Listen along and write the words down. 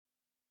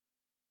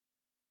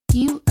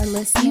You are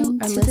listening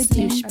to the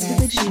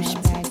Douchebag Show.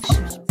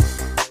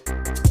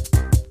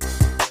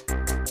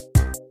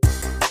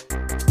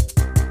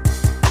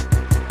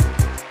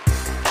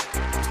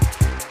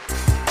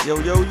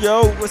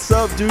 Yo, what's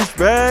up,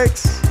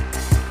 douchebags?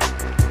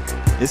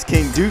 It's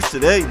King Douche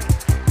today.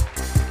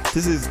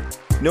 You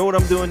know what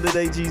I'm doing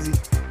today, Jeezy?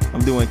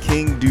 I'm doing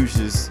King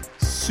Douche's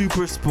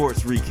Super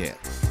Sports Recap.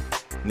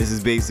 And this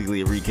is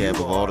basically a recap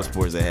of all the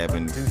sports that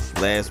happened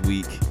last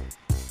week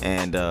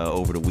and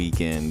over the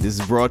weekend. This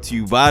is brought to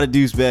you by the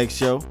Douchebag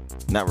Show,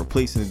 not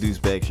replacing the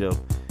Douchebag Show,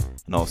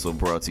 and also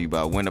brought to you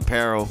by Win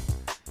Apparel.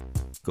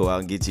 Go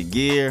out and get your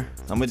gear.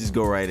 I'm going to just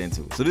go right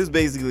into it. So this is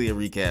basically a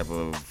recap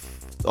of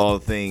all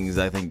the things,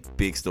 I think,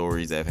 big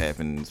stories that have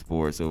happened in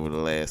sports over the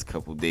last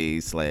couple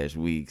days /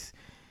 weeks.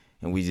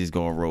 And we just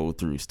going to roll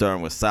through.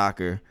 Starting with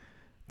soccer.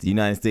 The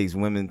United States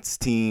women's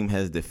team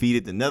has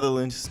defeated the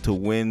Netherlands to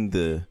win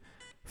the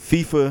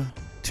FIFA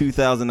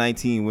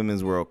 2019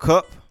 Women's World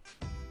Cup.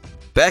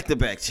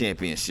 Back-to-back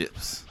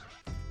championships.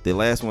 The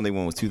last one they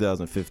won was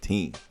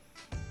 2015.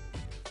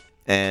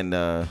 And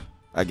I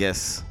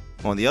guess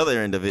on the other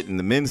end of it, in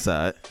the men's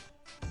side,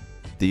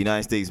 the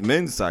United States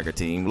men's soccer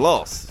team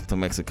lost to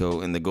Mexico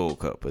in the Gold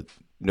Cup. But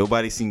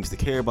nobody seems to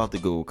care about the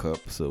Gold Cup,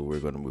 so we're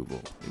going to move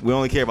on. We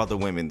only care about the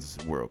Women's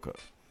World Cup.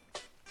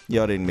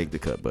 Y'all didn't make the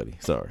cut, buddy.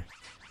 Sorry.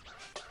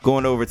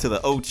 Going over to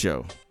the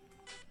Ocho,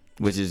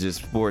 which is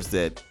just sports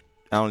that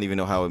I don't even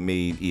know how it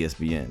made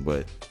ESPN.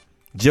 But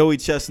Joey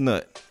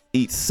Chestnut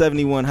eats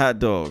 71 hot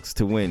dogs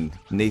to win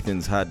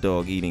Nathan's hot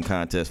dog eating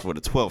contest for the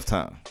 12th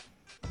time.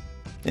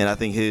 And I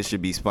think his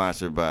should be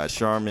sponsored by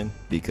Charmin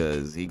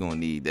because he going to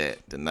need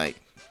that tonight.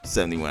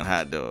 71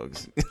 hot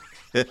dogs.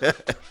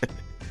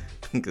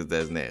 Because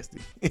that's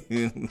nasty.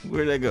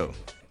 Where'd that go?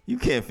 You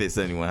can't fit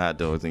 71 hot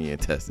dogs in your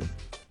intestine.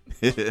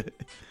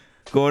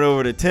 Going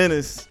over to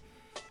tennis,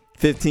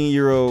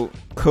 15-year-old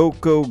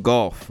Coco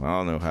Gauff, I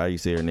don't know how you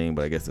say her name,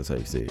 but I guess that's how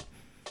you say it,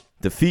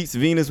 defeats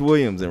Venus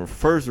Williams in the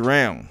first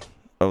round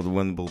of the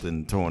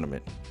Wimbledon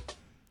tournament.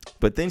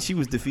 But then she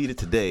was defeated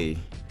today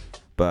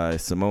by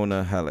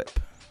Simona Halep.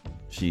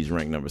 She's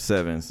ranked number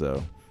 7,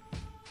 so.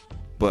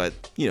 But,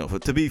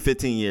 to be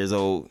 15 years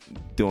old,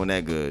 doing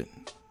that good,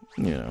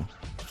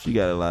 she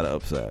got a lot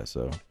of upside,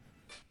 so.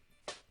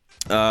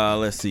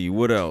 Let's see,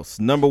 what else?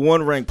 Number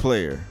 1 ranked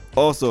player,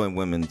 also in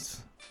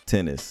women's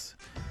tennis,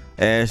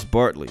 Ash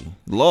Bartley,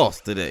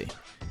 lost today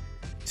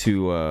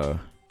to, I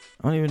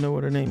don't even know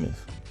what her name is.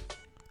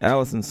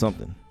 Allison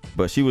something.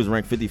 But she was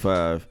ranked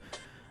 55,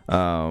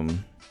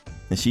 and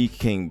she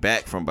came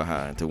back from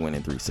behind to win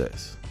in 3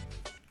 sets.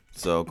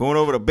 So going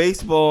over to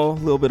baseball, a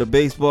little bit of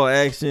baseball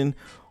action.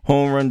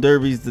 Home run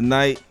derbies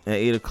tonight at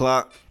 8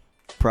 o'clock,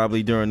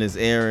 probably during this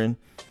airing.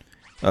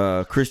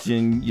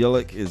 Christian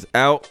Yelich is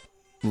out,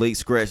 late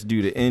scratch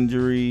due to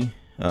injury.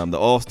 The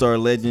All-Star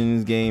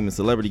Legends game and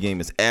Celebrity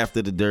game is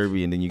after the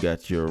derby, and then you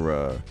got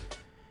your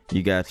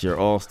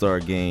All-Star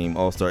game,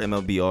 All-Star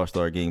MLB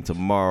All-Star game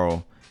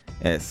tomorrow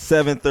at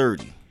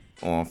 7:30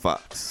 on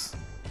Fox.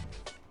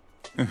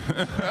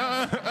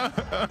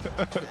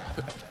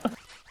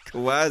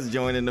 Kawhi's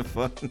joining the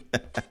fun.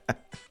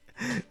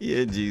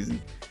 Yeah, Jeezy.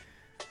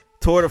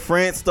 Tour de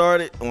France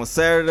started on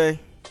Saturday.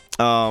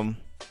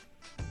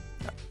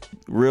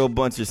 Real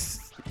bunch of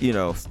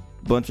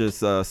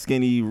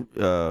skinny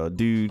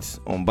dudes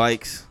on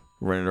bikes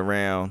running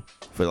around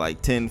for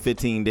like 10,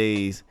 15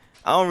 days.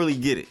 I don't really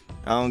get it.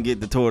 I don't get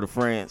the Tour de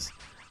France,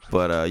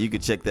 but you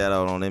could check that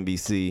out on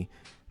NBC.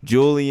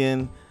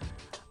 Julian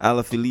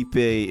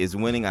Alaphilippe is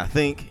winning, I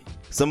think.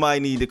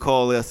 Somebody need to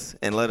call us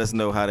and let us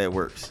know how that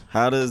works.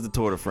 How does the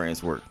Tour de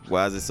France work?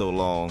 Why is it so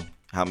long?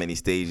 How many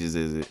stages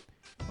is it?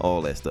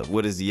 All that stuff.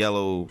 What is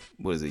yellow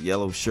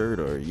shirt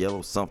or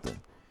yellow something?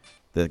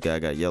 That guy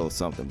got yellow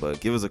something. But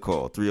give us a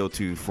call,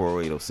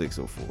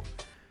 302-408-0604.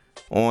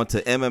 On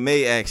to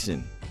MMA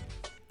action.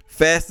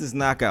 Fastest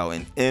knockout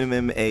in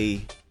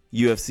MMA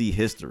UFC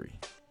history.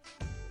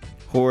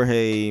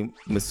 Jorge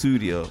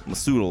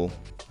Masvidal,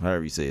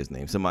 however you say his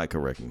name, somebody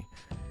correct me,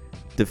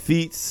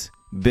 defeats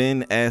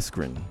Ben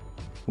Askren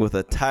with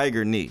a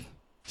tiger knee,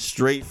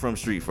 straight from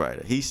Street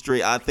Fighter.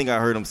 I think I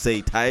heard him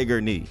say tiger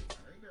knee.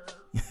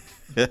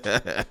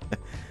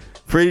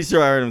 Pretty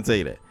sure I heard him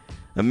say that.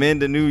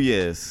 Amanda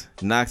Nunes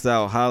knocks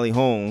out Holly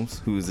Holmes,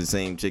 who's the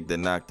same chick that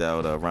knocked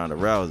out Ronda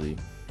Rousey,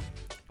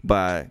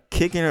 by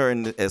kicking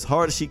her as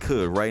hard as she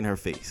could right in her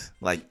face,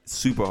 like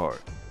super hard.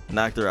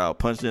 Knocked her out,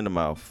 punched her in the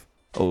mouth,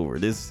 over.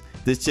 This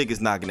chick is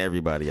knocking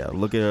everybody out.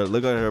 Look at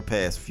her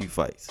past few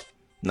fights,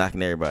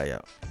 knocking everybody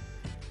out.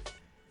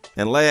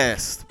 And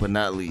last but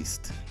not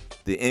least,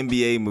 the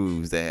NBA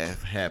moves that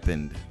have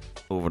happened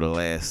over the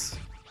last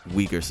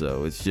week or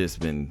so. It's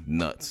just been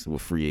nuts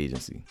with free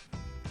agency.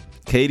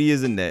 KD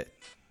is in net.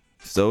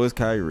 So is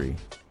Kyrie.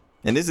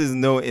 And this is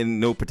in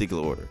no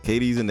particular order.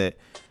 KD's in net.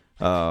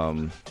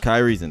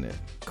 Kyrie's in net.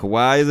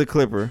 Kawhi is a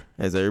Clipper,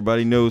 as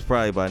everybody knows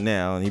probably by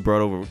now. And he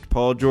brought over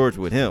Paul George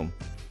with him.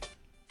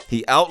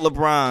 He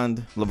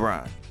out-LeBron'd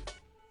LeBron.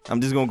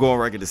 I'm just going to go on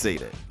record to say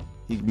that.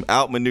 He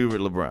outmaneuvered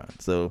LeBron.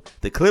 So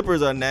the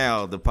Clippers are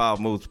now the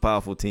most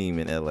powerful team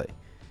in LA.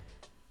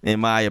 in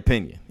my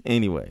opinion.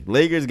 Anyway,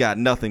 Lakers got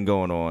nothing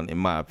going on, in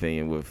my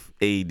opinion, with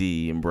AD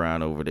and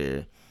Brown over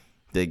there.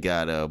 They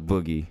got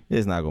Boogie.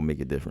 It's not gonna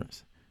make a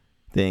difference.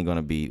 They ain't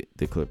gonna beat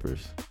the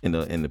Clippers in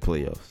the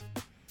playoffs.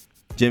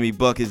 Jimmy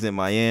Bucket's in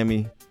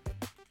Miami,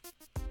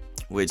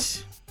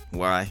 which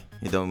why?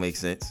 It don't make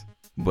sense.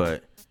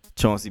 But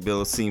Chauncey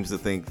Billups seems to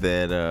think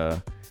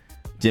that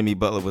Jimmy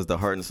Butler was the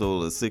heart and soul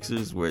of the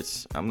Sixers,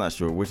 which I'm not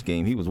sure which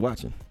game he was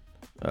watching,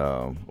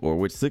 or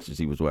which Sixers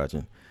he was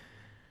watching.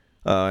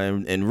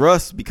 And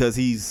Russ, because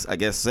he's, I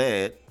guess,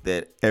 sad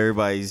that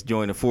everybody's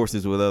joining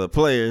forces with other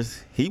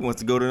players, he wants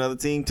to go to another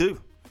team too.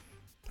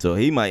 So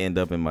he might end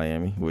up in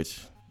Miami,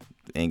 which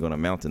ain't going to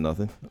amount to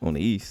nothing on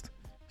the East.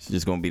 It's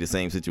just going to be the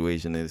same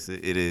situation as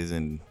it is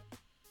in,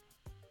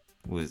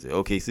 what is it,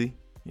 OKC?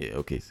 Yeah,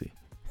 OKC.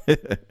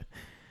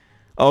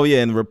 Oh,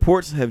 yeah, and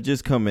reports have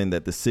just come in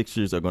that the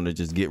Sixers are going to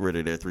just get rid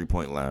of their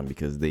three-point line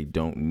because they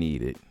don't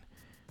need it.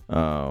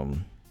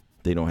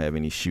 They don't have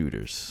any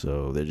shooters,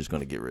 so they're just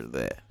going to get rid of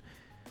that.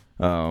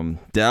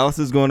 Dallas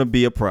is going to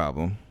be a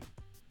problem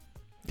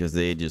because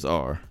they just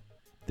are.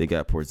 They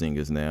got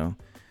Porzingis now.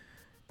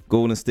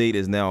 Golden State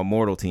is now a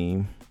mortal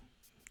team,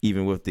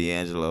 even with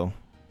D'Angelo.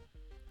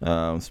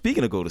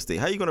 Speaking of Golden State,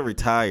 how are you going to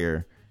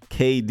retire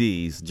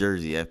KD's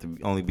jersey after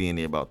only being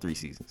there about 3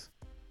 seasons?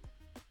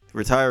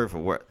 Retire for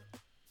what?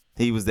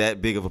 He was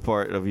that big of a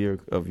part of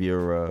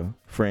your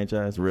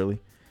franchise, really?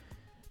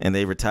 And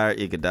they retired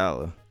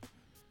Iguodala.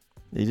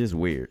 They're just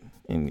weird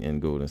in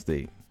Golden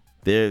State.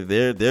 They're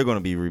going to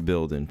be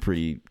rebuilding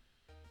pretty.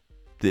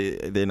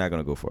 They're not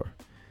going to go far.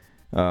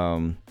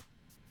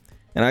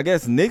 And I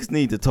guess Knicks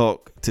need to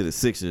talk to the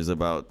Sixers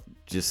about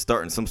just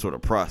starting some sort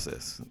of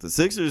process. The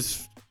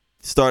Sixers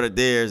started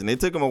theirs, and it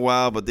took them a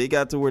while, but they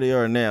got to where they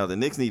are now. The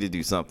Knicks need to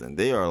do something.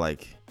 They are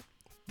like,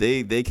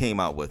 they came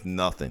out with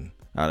nothing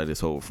out of this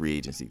whole free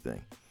agency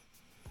thing.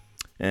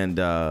 And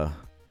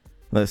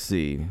let's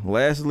see.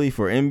 Lastly,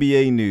 for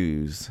NBA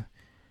news,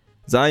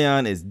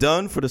 Zion is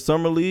done for the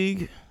Summer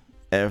League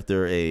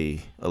after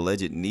a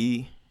alleged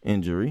knee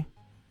injury.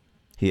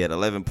 He had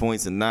 11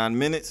 points in 9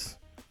 minutes.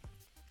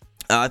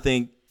 I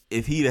think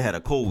if he'd had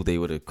a cold, they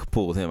would have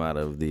pulled him out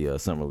of the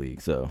Summer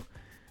League. So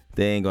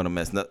they ain't going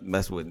to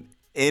mess with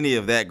any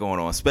of that going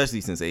on,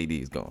 especially since AD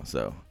is gone.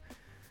 So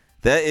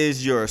that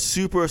is your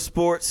Super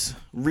Sports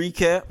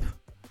recap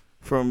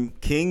from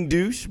King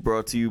Douche,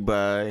 brought to you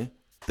by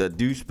The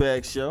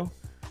Douchebag Show.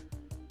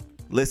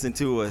 Listen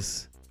to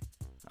us.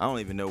 I don't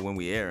even know when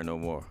we air no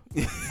more.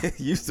 It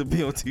used to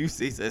be on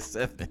Tuesdays at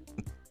 7.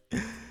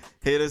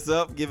 Hit us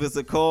up. Give us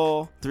a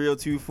call.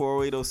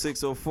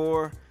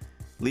 302-408-0604.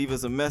 Leave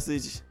us a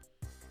message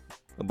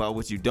about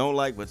what you don't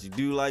like, what you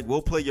do like.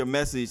 We'll play your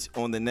message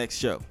on the next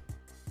show.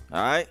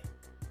 All right?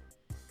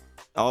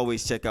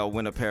 Always check out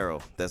Win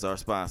Apparel. That's our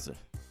sponsor.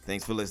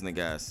 Thanks for listening,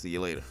 guys. See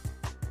you later.